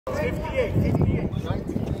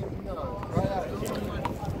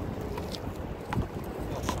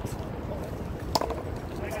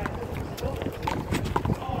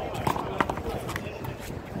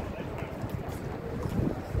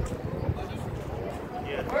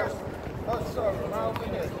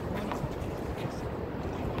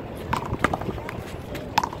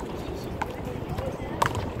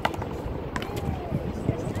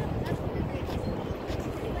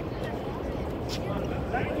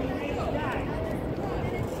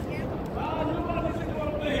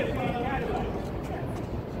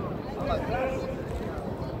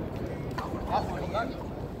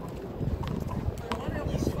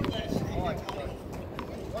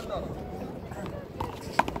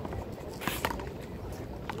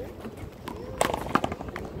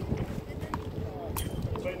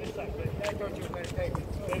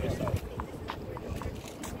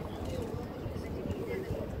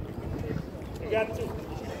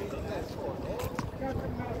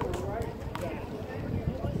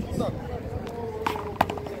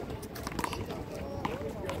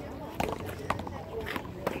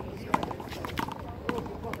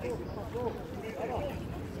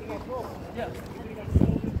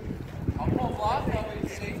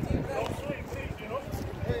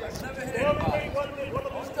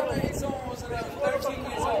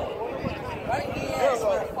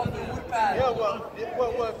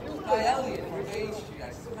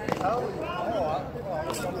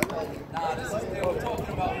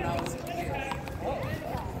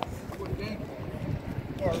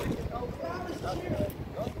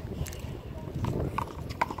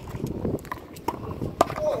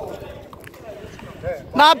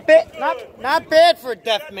Not bad for a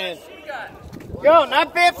deaf man. Yo,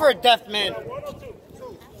 not bad for a deaf man.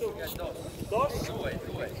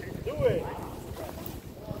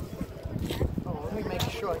 Oh, let me make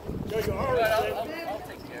sure. Yo, you're orange. I'll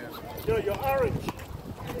take care of it. Yo, you're orange.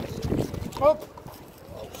 Oh,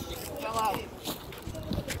 fell out.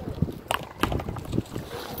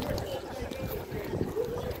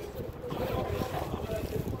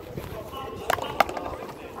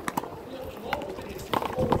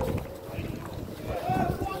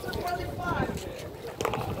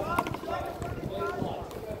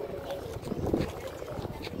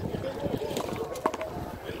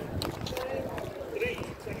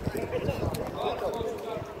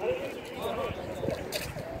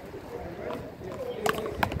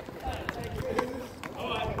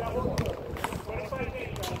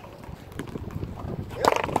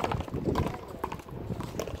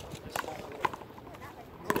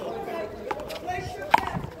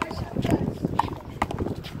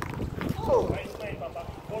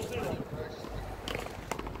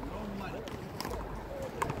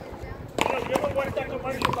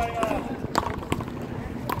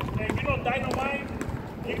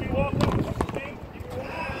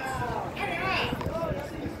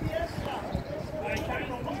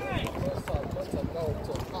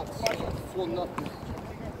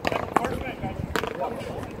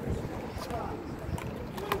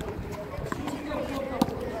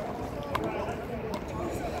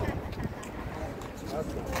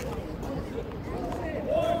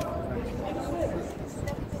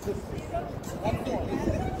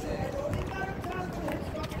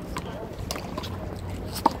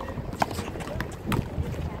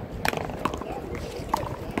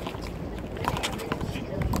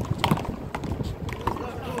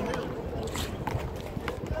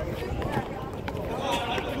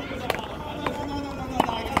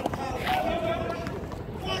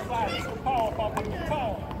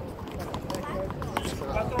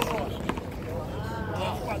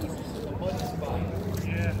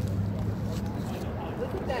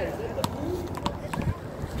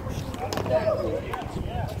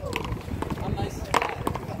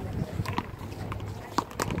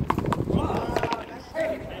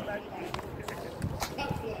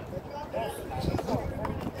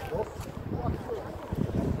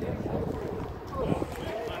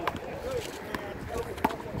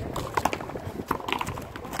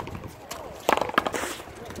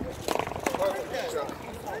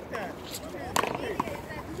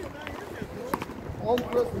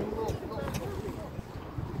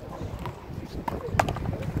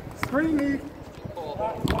 Screamy.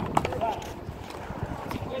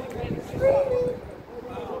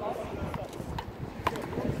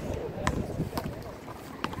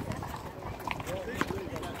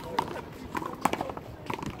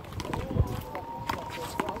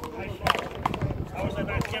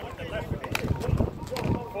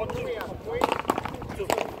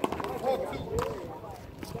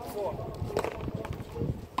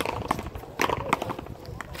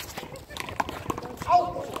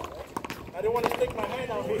 didn't want to stick my hand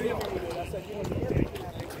out here. I said, you know,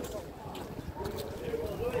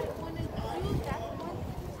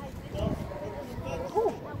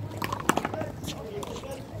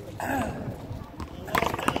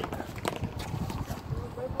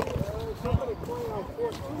 somebody playing on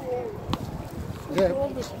 4-2. All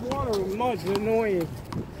this water and mud's annoying.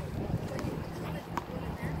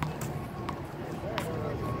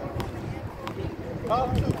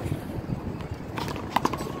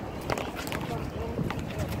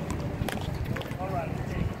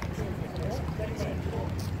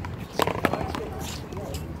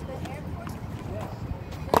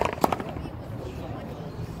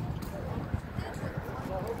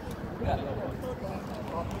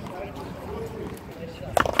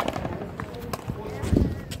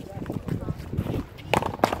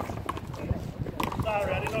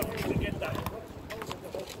 Sorry, I didn't know if you were going to get that.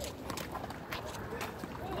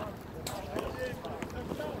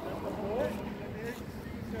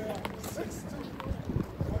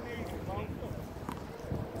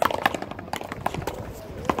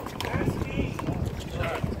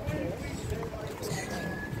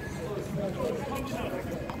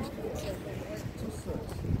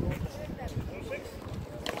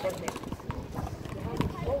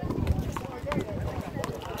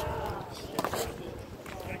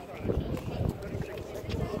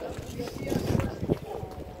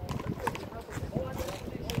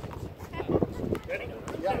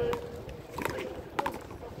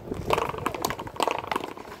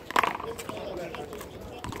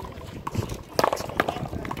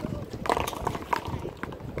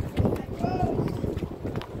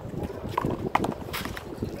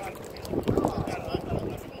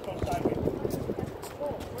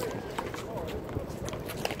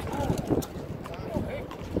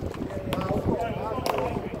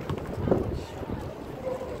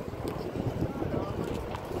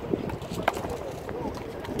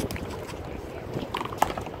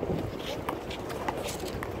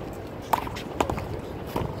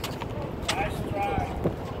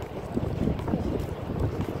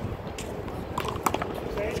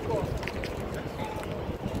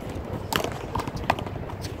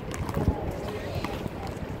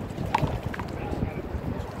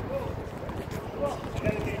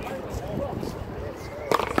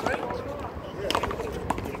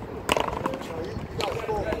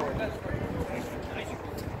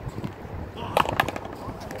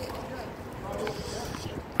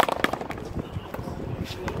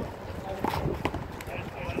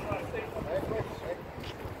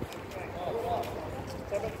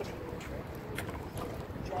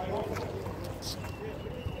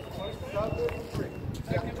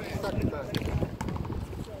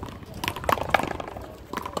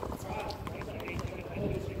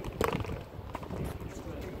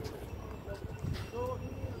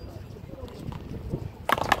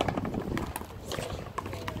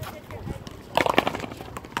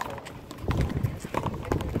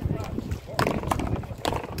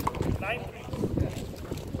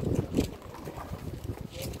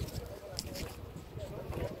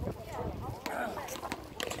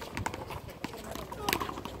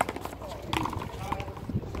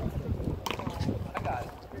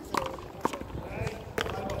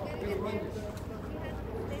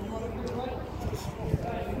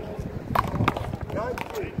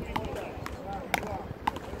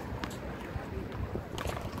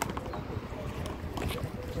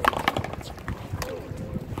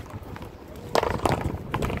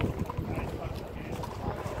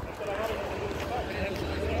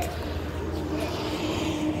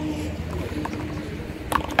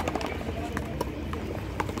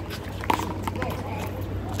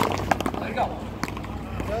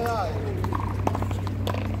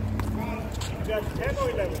 That's 10 or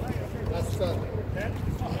 11? That's 10. 10?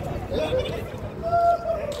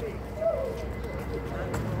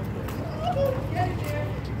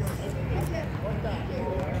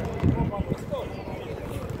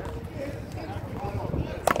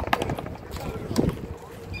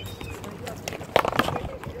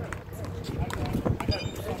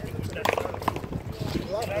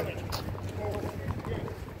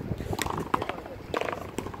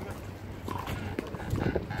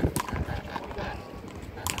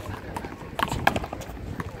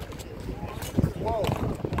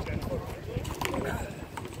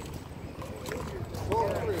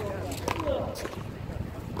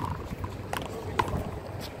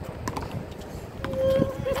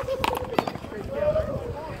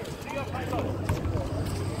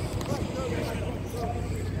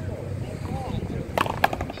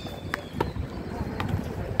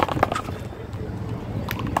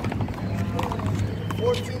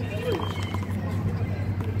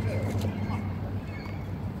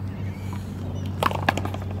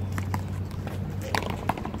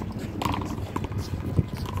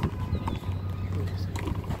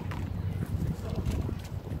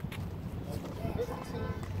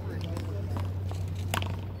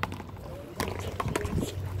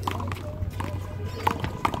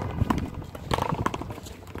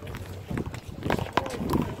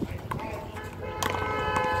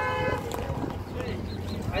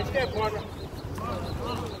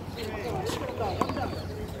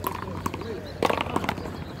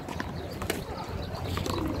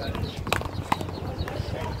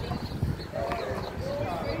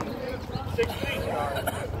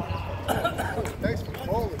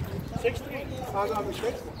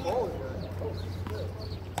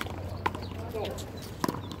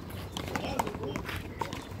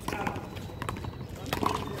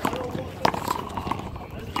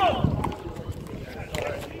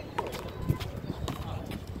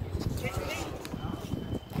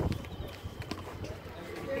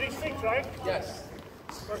 Right? Yes.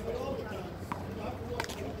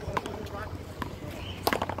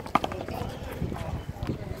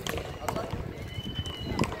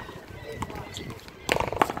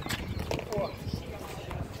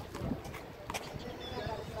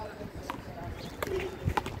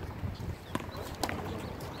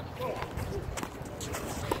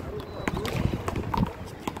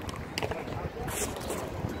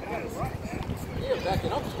 Yeah,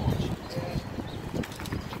 backing up so much.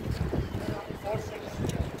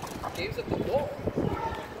 Game's at the wall.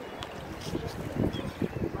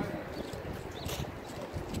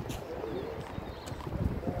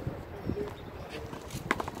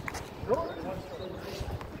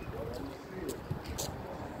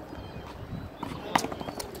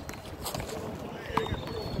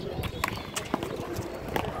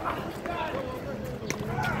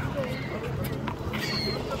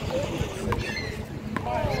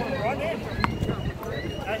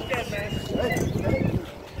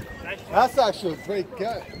 That's actually a great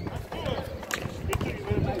catch.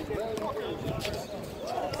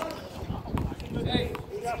 Hey.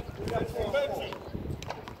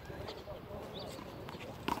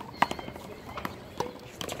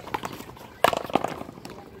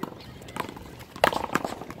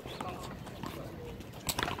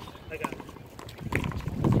 I got it.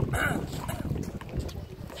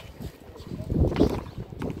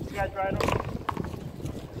 You guys right on?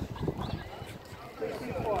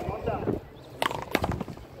 64, one down.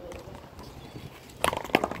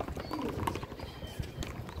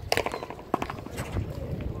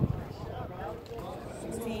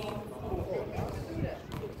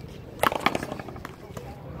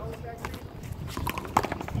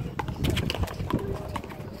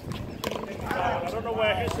 I don't know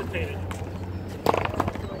where I hesitated.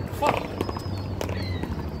 Fuck.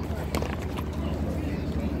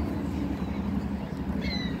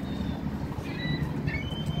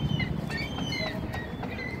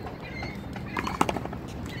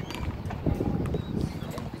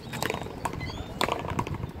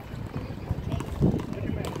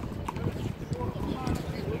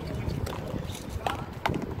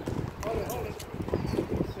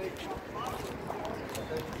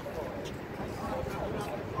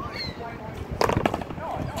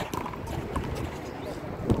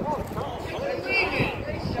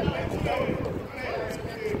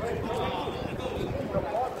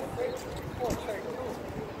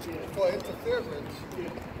 For interference.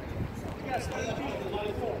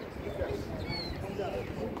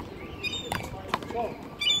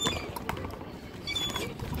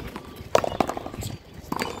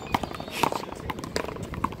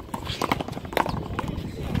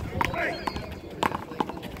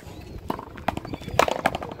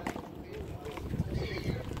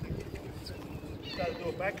 Gotta do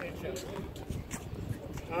a backhand check.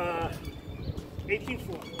 18-4.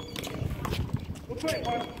 We'll play it,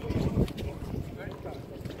 Mark.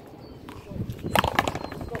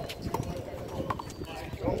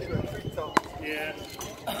 Yeah.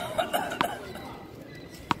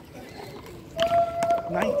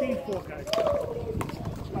 19-4, guys.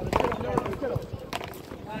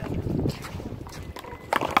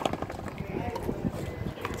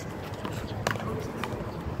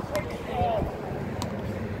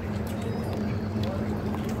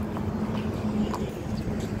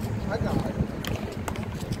 I got it.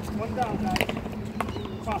 One down, guys.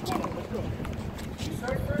 Top one. Let's go. You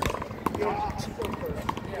start first? Yeah, I'll go first.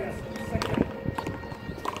 Yeah. Second.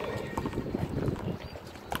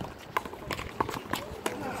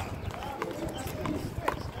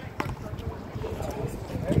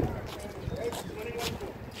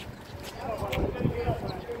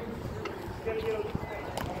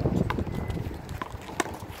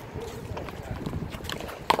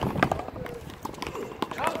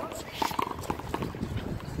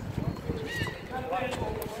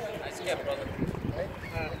 Nice catch, brother.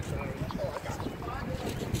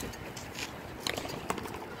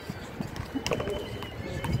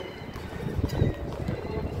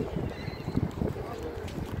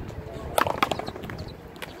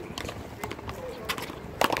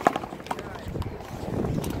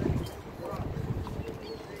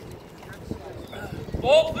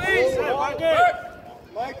 Ball, please. Mike.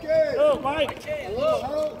 Mikey! Oh, Mike.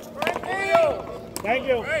 Hello? Thank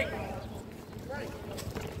you.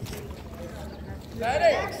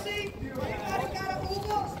 Daddy. Anybody got a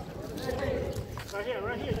Google? Right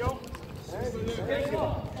here, yo.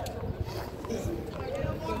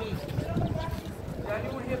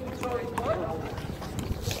 Anyone here from Charlie's blood?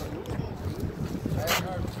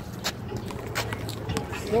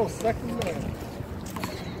 Still second man.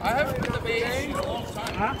 I haven't been to the base in a long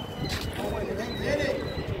time. Huh?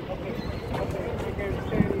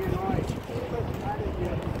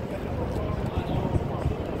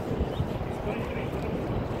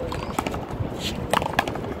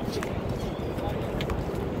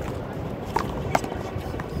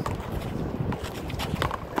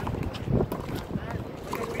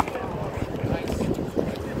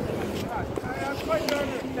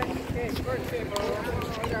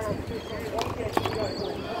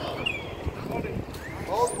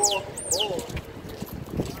 Hold ball. Hold.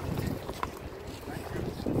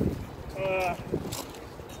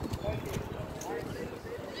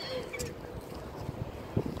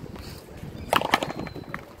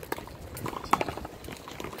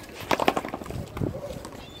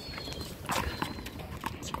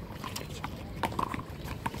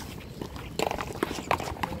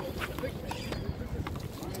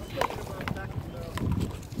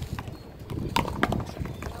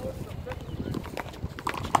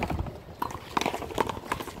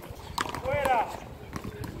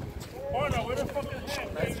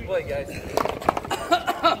 Nice play, guys.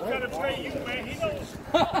 Gotta play you, man. He knows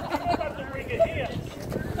about to bring it here.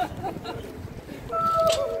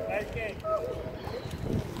 Nice game.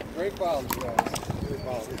 Great foul, guys. Great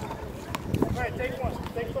foul. All right, take one.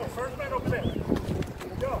 Take one. First man over there.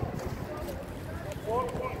 Go. 4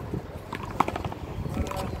 points.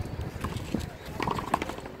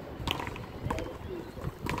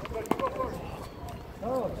 Go first.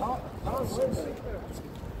 No, Tom's with me.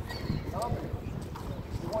 Tommy,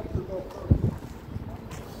 you want to go first.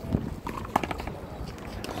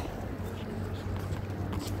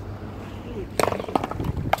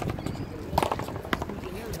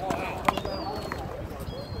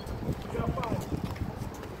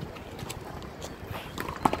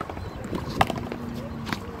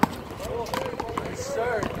 Nice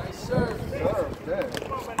serve, nice serve. Serve, dead.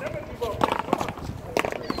 Come on, man. Never give up. Come on.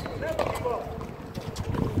 Never give up.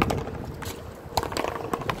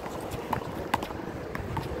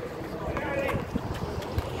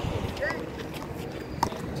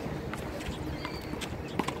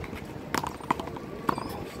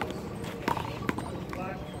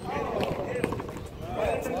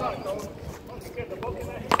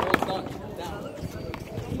 Well done. Down.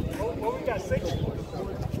 What we got? 6 points.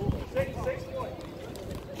 6 points.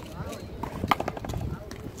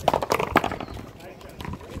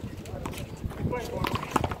 Nice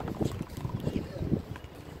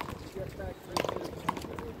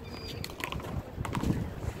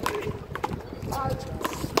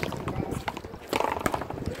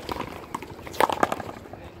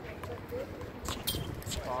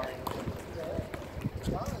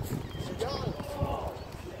job.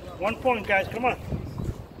 One point, guys. Come on.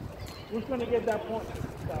 Who's going to get that point?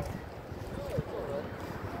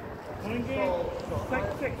 One game,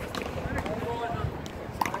 6.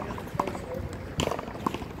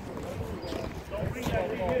 Don't bring that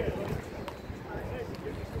in here.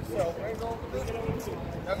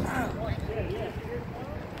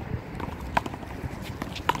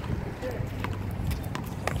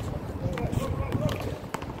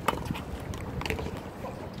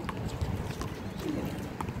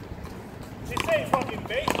 They say fucking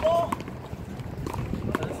baseball?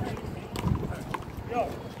 Yo.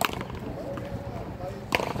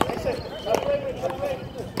 I said, I play with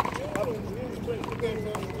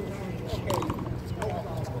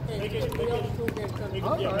Make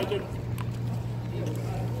it.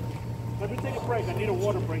 Let me take a break. I need a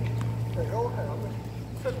water break. Okay, go ahead. I'm going to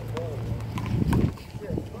set the ball.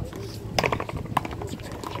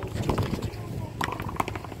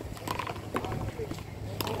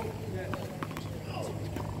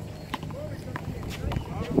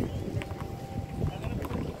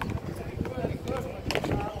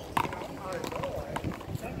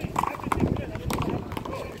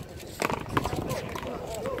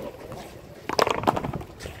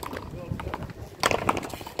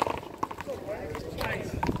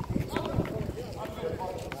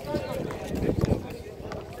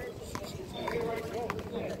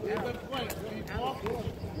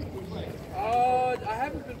 I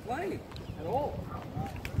haven't been playing at all.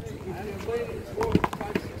 I haven't played in 4,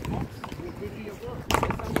 5, 6 months.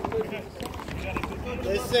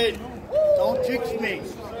 Listen, don't jinx me.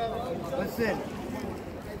 Listen.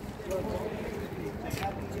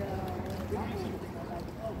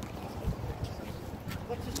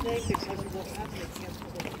 What's his name? Because he will have to cancel.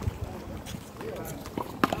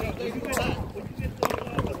 Would you get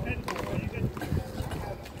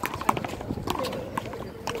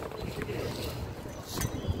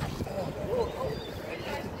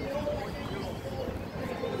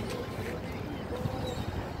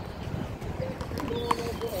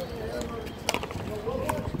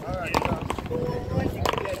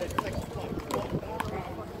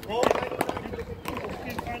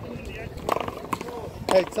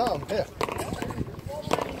Hey, Tom, here.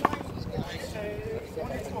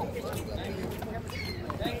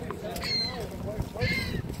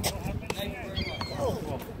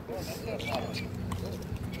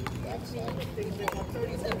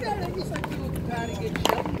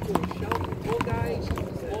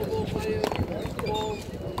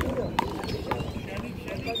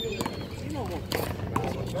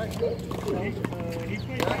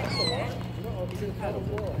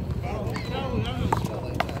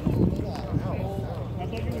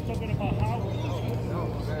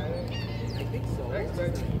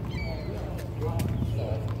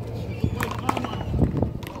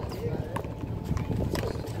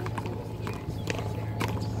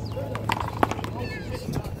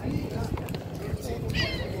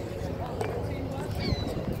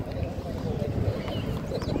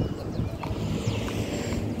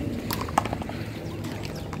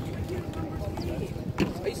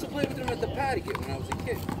 When I was a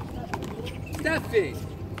kid. Steffi.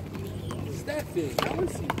 I want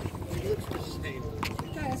to see. He looks the same.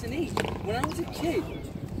 That guy has an age. When I was a kid,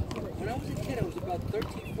 I was about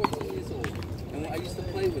 13, 14 years old. And I used to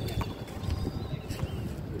play with him.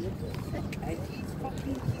 And he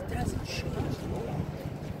doesn't show.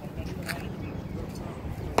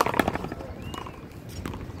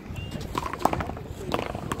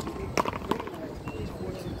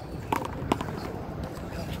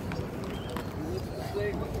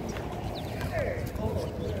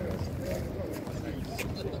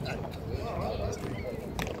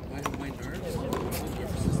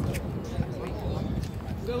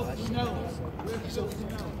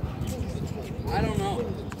 I don't know.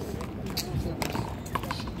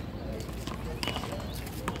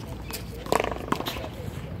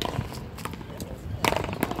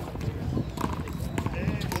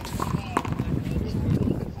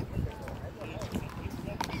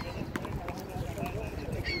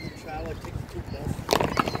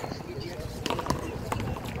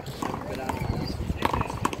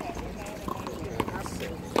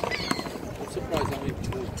 I'm surprised I'm even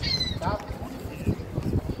moving.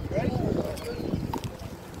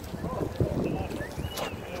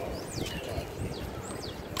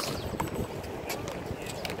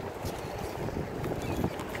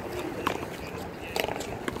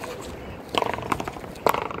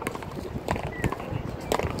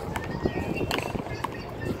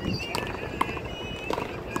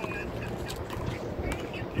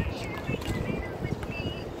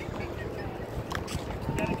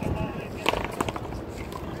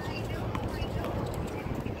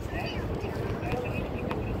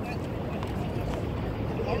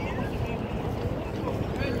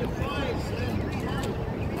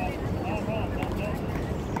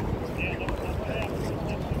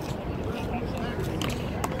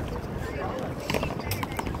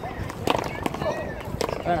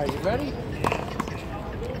 All right, you ready?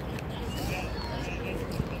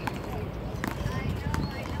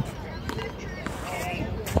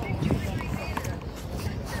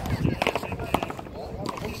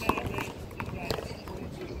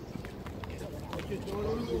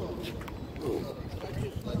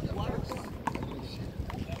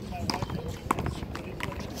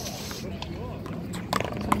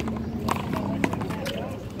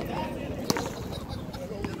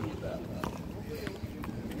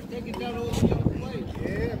 Taking down all the young plays.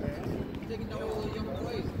 Yeah, man. Taking down all the young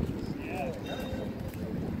plays.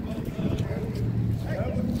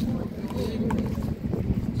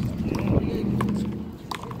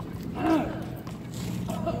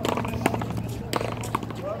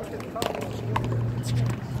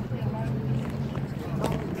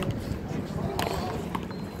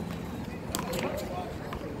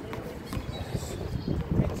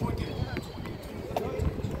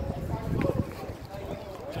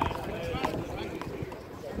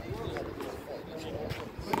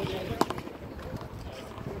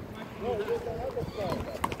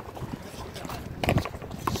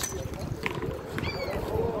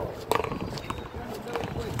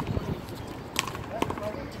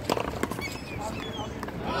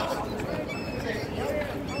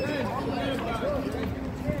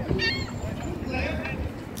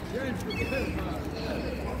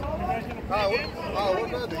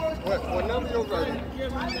 What number? What number you're ready?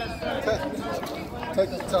 Take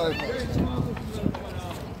your time.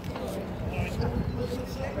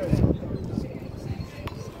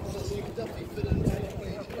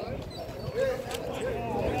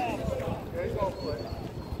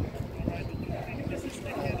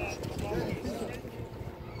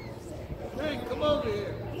 Hey, come over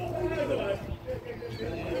here.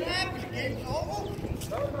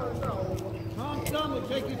 Tom Thumb will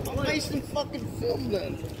take his place. Nice and fucking film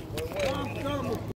then. Tom Thumb will